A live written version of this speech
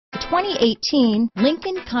2018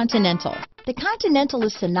 Lincoln Continental. The Continental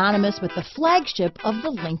is synonymous with the flagship of the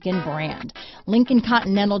Lincoln brand. Lincoln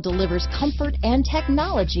Continental delivers comfort and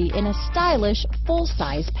technology in a stylish,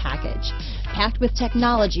 full-size package. Packed with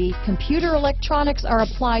technology, computer electronics are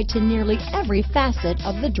applied to nearly every facet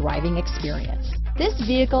of the driving experience. This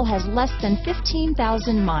vehicle has less than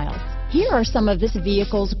 15,000 miles. Here are some of this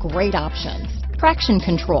vehicle's great options: traction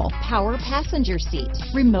control, power passenger seat,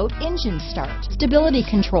 remote engine start, stability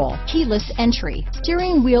control, keyless entry,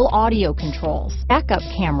 steering wheel audio controls, backup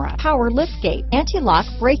camera, power liftgate, anti-lock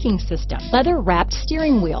braking system, leather-wrapped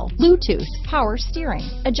steering wheel, Bluetooth, power steering,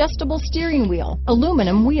 adjustable steering wheel,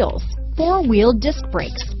 aluminum wheels, four-wheel disc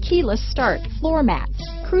brakes, keyless start, floor mats,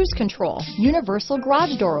 cruise control, universal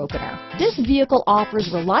garage door opener. This vehicle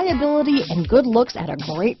offers reliability and good looks at a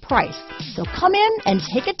great price. So come in and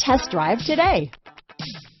take a test drive today.